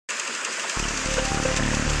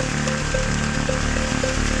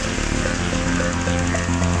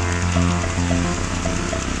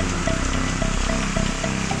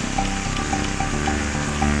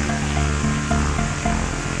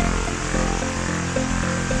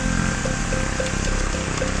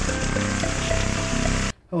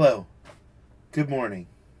Hello, good morning,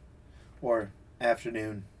 or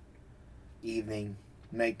afternoon, evening,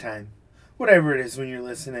 nighttime, whatever it is when you're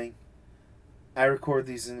listening. I record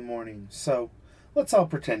these in the morning, so let's all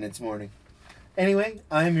pretend it's morning. Anyway,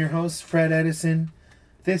 I'm your host, Fred Edison.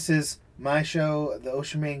 This is my show, the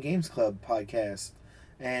Ocean Man Games Club podcast,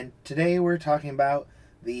 and today we're talking about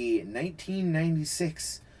the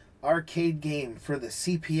 1996 arcade game for the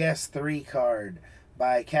CPS 3 card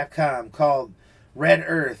by Capcom called Red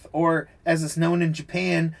Earth, or as it's known in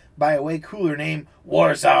Japan by a way cooler name,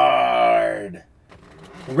 Warzard.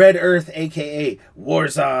 Red Earth, aka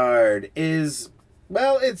Warzard, is,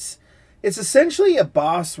 well, it's essentially a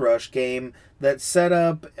boss rush game that's set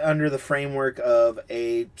up under the framework of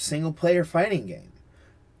a single player fighting game.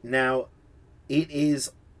 Now, it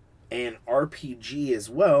is an RPG as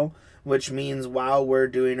well, which means while we're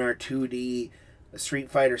doing our 2D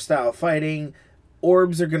Street Fighter style fighting,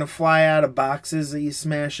 orbs are going to fly out of boxes that you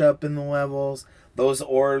smash up in the levels. Those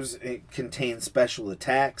orbs contain special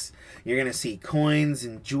attacks. You're going to see coins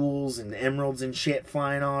and jewels and emeralds and shit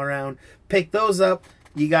flying all around. Pick those up,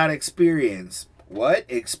 you got experience. What?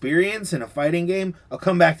 Experience in a fighting game? I'll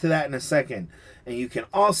come back to that in a second. And you can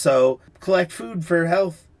also collect food for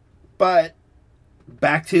health. But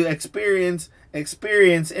back to experience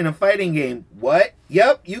in a fighting game. What?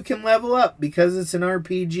 Yep, you can level up because it's an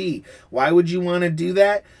RPG. Why would you want to do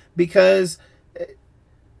that? Because at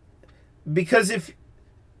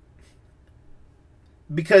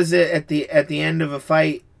the end of a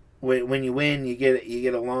fight, when you win, you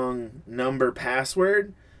get a long number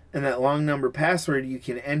password, and that long number password you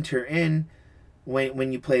can enter in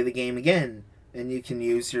when you play the game again, and you can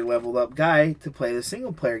use your leveled up guy to play the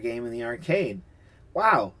single player game in the arcade.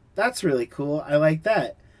 Wow, that's really cool. I like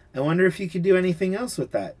that. I wonder if you could do anything else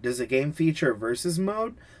with that. Does the game feature a versus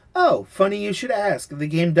mode? Oh, funny you should ask. The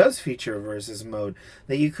game does feature a versus mode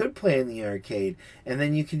that you could play in the arcade, and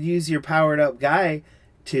then you could use your powered up guy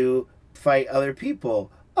to fight other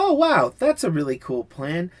people. Oh wow, that's a really cool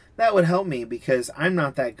plan. That would help me because I'm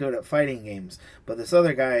not that good at fighting games. But this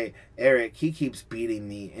other guy, Eric, he keeps beating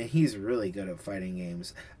me, and he's really good at fighting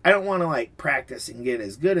games. I don't want to practice and get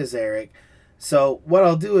as good as Eric. So what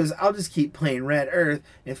I'll do is I'll just keep playing Red Earth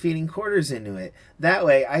and feeding quarters into it. That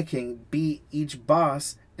way I can beat each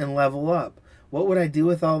boss and level up. What would I do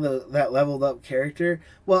with all that leveled up character?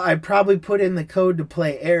 Well, I'd probably put in the code to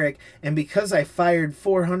play Eric, and because I fired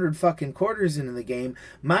 400 fucking quarters into the game,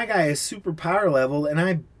 my guy is super power level, and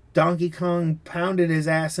I Donkey Kong pounded his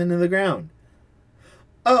ass into the ground.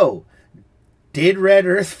 Oh, did Red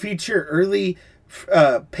Earth feature early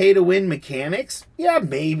pay-to-win mechanics? Yeah,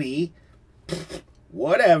 maybe.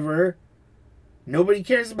 Whatever. Nobody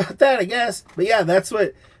cares about that, I guess. But yeah, that's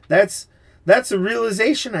a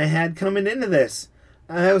realization I had coming into this.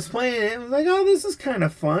 I was playing it and was like, oh, this is kind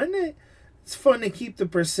of fun. It's fun to keep the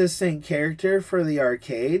persistent character for the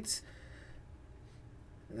arcades.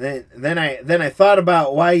 Then I thought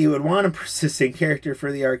about why you would want a persistent character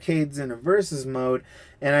for the arcades in a versus mode,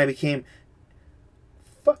 and I became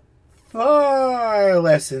far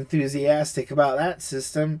less enthusiastic about that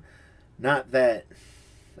system. Not that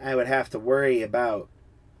I would have to worry about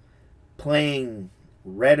playing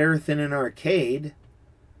Red Earth in an arcade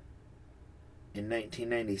in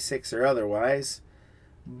 1996 or otherwise.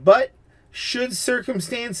 But should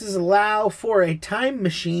circumstances allow for a time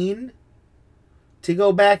machine to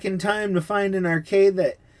go back in time to find an arcade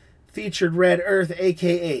that featured Red Earth,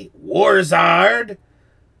 aka Warzard,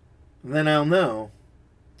 then I'll know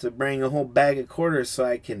to bring a whole bag of quarters so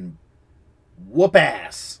I can whoop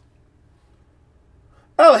ass.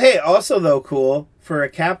 Oh, hey, also, though, cool for a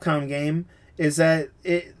Capcom game is that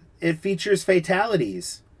it features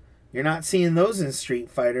fatalities. You're not seeing those in Street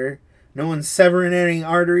Fighter. No one's severing any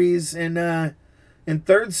arteries in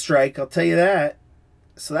Third Strike, I'll tell you that.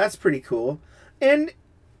 So that's pretty cool. And,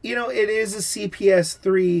 it is a CPS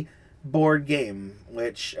 3 board game,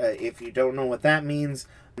 which, if you don't know what that means,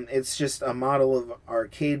 it's just a model of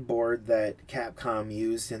arcade board that Capcom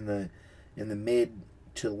used in the mid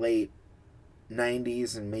to late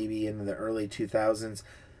 90s and maybe into the early 2000s.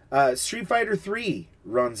 Street Fighter 3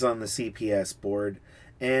 runs on the CPS board,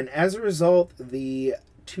 and as a result, the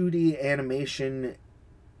 2D animation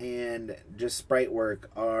and just sprite work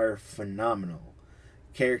are phenomenal.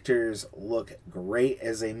 Characters look great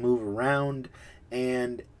as they move around,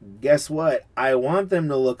 and guess what? I want them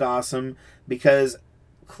to look awesome because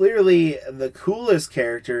clearly the coolest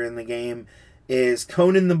character in the game is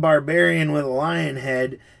Conan the Barbarian with a lion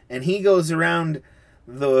head, and he goes around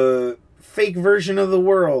the fake version of the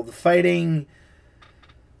world fighting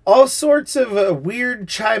all sorts of weird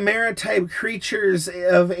chimera type creatures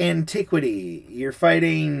of antiquity. You're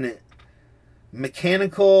fighting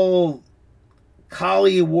mechanical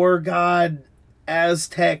Kali war god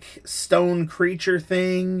Aztec stone creature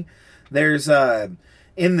thing. There's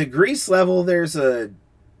in the Greece level there's a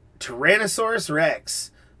Tyrannosaurus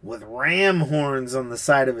Rex with ram horns on the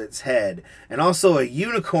side of its head, and also a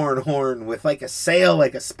unicorn horn with like a sail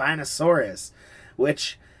like a Spinosaurus,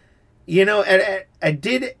 which, you know, I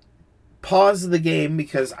did pause the game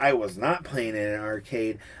because I was not playing it in an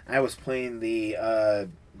arcade. I was playing the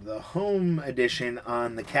home edition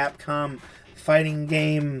on the Capcom fighting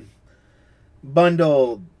game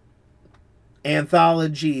bundle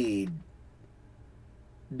anthology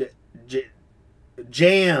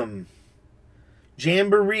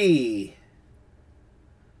Jamboree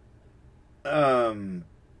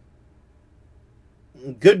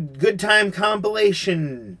good time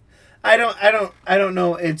compilation. I don't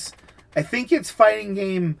know. I think it's fighting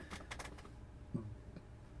game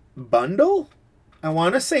bundle. I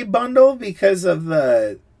want to say bundle because of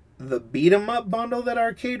the beat 'em up bundle that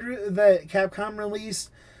that Capcom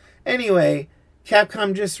released. Anyway,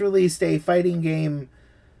 Capcom just released a fighting game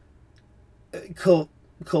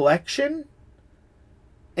collection,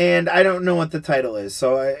 and I don't know what the title is.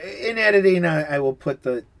 So in editing, I will put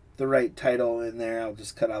the right title in there. I'll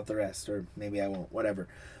just cut out the rest, or maybe I won't. Whatever.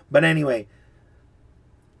 But anyway,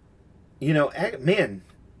 you know, man,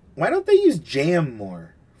 why don't they use Jam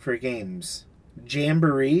more for games?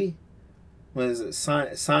 Jamboree? Was it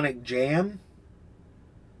Sonic Jam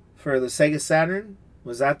for the Sega Saturn?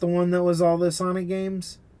 Was that the one that was all the Sonic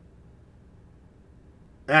games?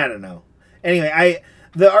 I don't know. Anyway,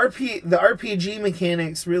 the RPG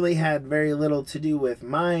mechanics really had very little to do with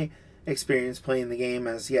my experience playing the game,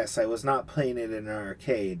 as yes, I was not playing it in an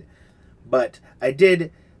arcade, but I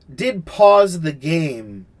did pause the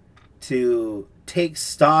game to take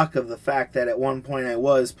stock of the fact that at one point I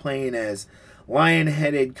was playing as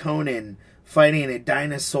lion-headed Conan fighting a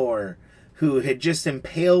dinosaur who had just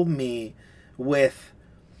impaled me with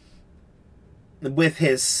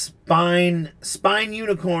his spine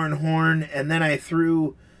unicorn horn, and then I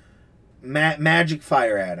threw magic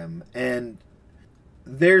fire at him. And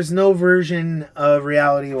there's no version of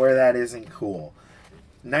reality where that isn't cool.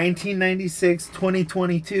 1996,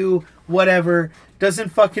 2022, whatever, doesn't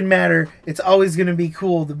fucking matter. It's always gonna be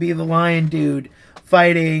cool to be the lion dude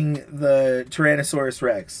fighting the Tyrannosaurus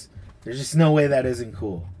Rex. There's just no way that isn't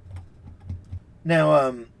cool.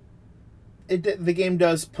 Now, the game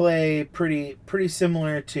does play pretty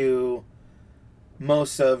similar to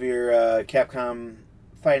most of your Capcom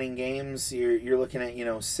fighting games. You're looking at, you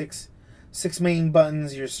know, six main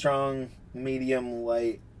buttons. Your strong, medium,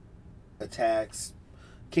 light attacks,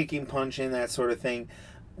 kicking, punching, that sort of thing.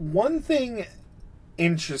 One thing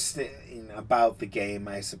interesting about the game,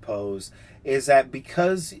 I suppose, is that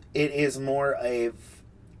because it is more of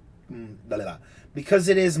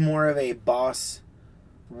a boss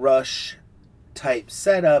rush type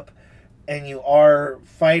setup, and you are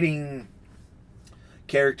fighting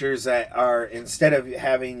characters that are, instead of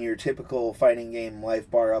having your typical fighting game life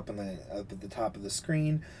bar up at the top of the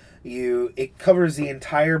screen, it covers the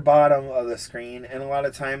entire bottom of the screen, and a lot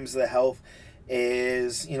of times the health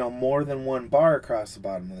is, you know, more than one bar across the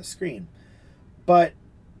bottom of the screen. But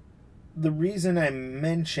the reason I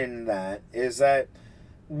mention that is that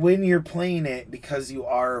when you're playing it, because you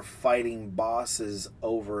are fighting bosses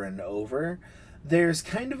over and over, there's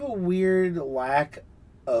kind of a weird lack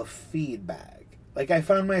of feedback. Like, I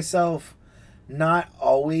found myself not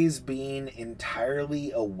always being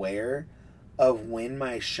entirely aware of when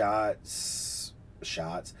my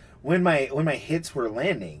when my hits were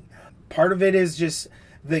landing. Part of it is just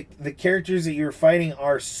the characters that you're fighting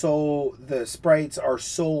the sprites are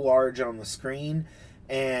so large on the screen,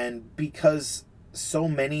 and because so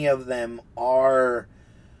many of them they're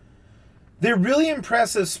really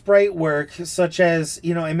impressive sprite work, such as,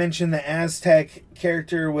 you know, I mentioned the Aztec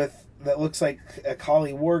character that looks like a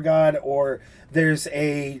Kali war god, or there's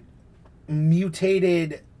a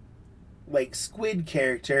mutated like squid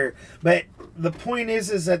character. But the point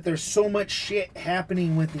is that there's so much shit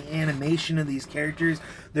happening with the animation of these characters.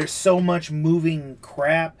 There's so much moving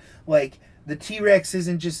crap. Like, the T-Rex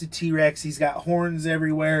isn't just a T-Rex. He's got horns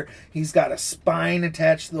everywhere. He's got a spine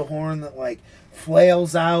attached to the horn that, like,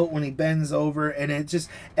 flails out when he bends over. And it just,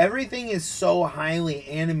 everything is so highly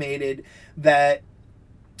animated that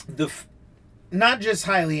not just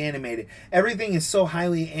highly animated. Everything is so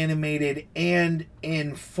highly animated and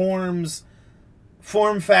in character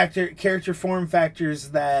form factors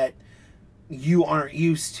that you aren't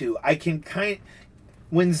used to.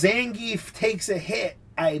 When Zangief takes a hit,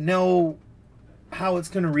 I know how it's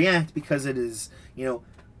going to react because it is,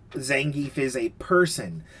 Zangief is a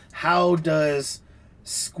person. How does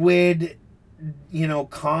Squid,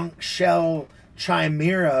 conch shell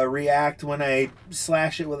chimera react when I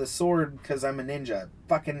slash it with a sword because I'm a ninja?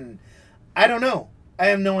 Fucking, I don't know. I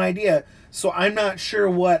have no idea. So I'm not sure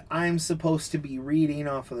what I'm supposed to be reading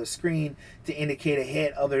off of the screen to indicate a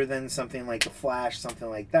hit other than something like a flash, something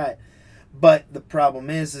like that. But the problem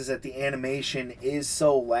is that the animation is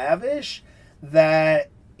so lavish that,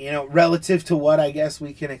 relative to what I guess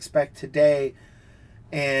we can expect today,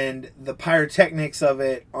 and the pyrotechnics of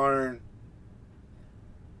it aren't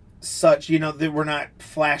such, that we're not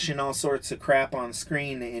flashing all sorts of crap on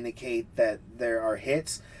screen to indicate that there are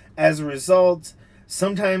hits. As a result,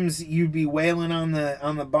 sometimes you'd be wailing on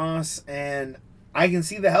the boss, and I can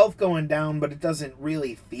see the health going down, but it doesn't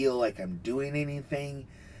really feel like I'm doing anything.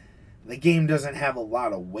 The game doesn't have a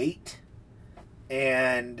lot of weight,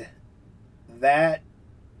 and that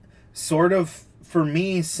sort of, for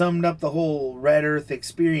me, summed up the whole Red Earth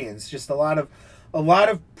experience. Just a lot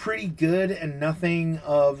of pretty good and nothing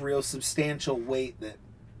of real substantial weight that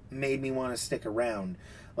made me want to stick around.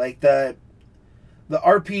 Like the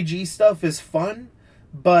RPG stuff is fun,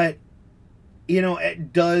 but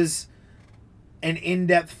it does an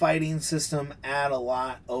in-depth fighting system add a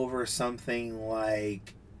lot over something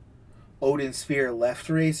like Odin Sphere Left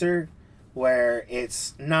Racer, where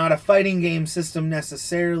it's not a fighting game system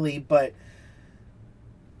necessarily, but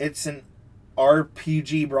it's an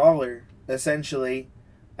RPG brawler, essentially.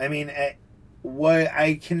 I mean,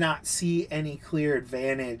 I cannot see any clear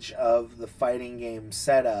advantage of the fighting game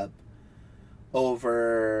setup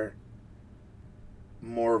over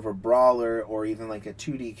more of a brawler or even like a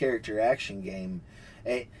 2D character action game.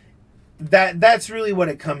 That's really what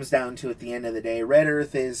it comes down to at the end of the day. Red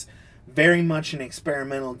Earth is very much an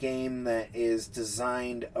experimental game that is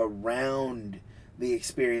designed around the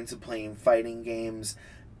experience of playing fighting games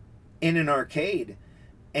in an arcade.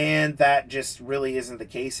 And that just really isn't the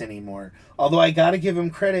case anymore. Although I gotta give him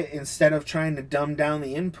credit, instead of trying to dumb down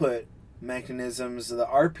the input mechanisms, the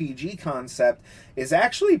RPG concept is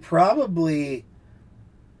actually probably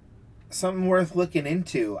something worth looking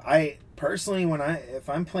into. I personally, if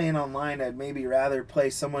I'm playing online, I'd maybe rather play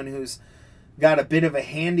someone who's got a bit of a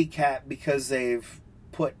handicap because they've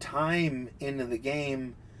put time into the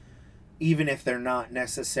game, even if they're not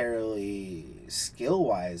necessarily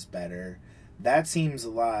skill-wise better. That seems a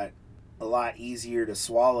lot easier to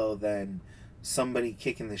swallow than somebody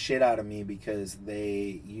kicking the shit out of me because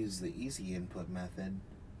they use the easy input method.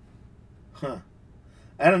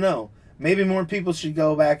 I don't know. Maybe more people should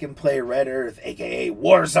go back and play Red Earth, aka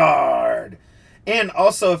Warzard. And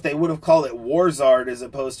also, if they would have called it Warzard as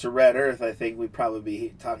opposed to Red Earth, I think we'd probably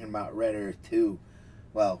be talking about Red Earth 2.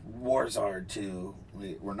 Well, Warzard 2.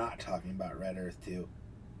 We're not talking about Red Earth 2.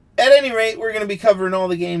 At any rate, we're going to be covering all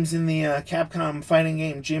the games in the Capcom fighting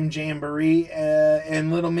game Gym Jamboree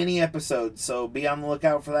in little mini episodes, so be on the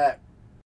lookout for that.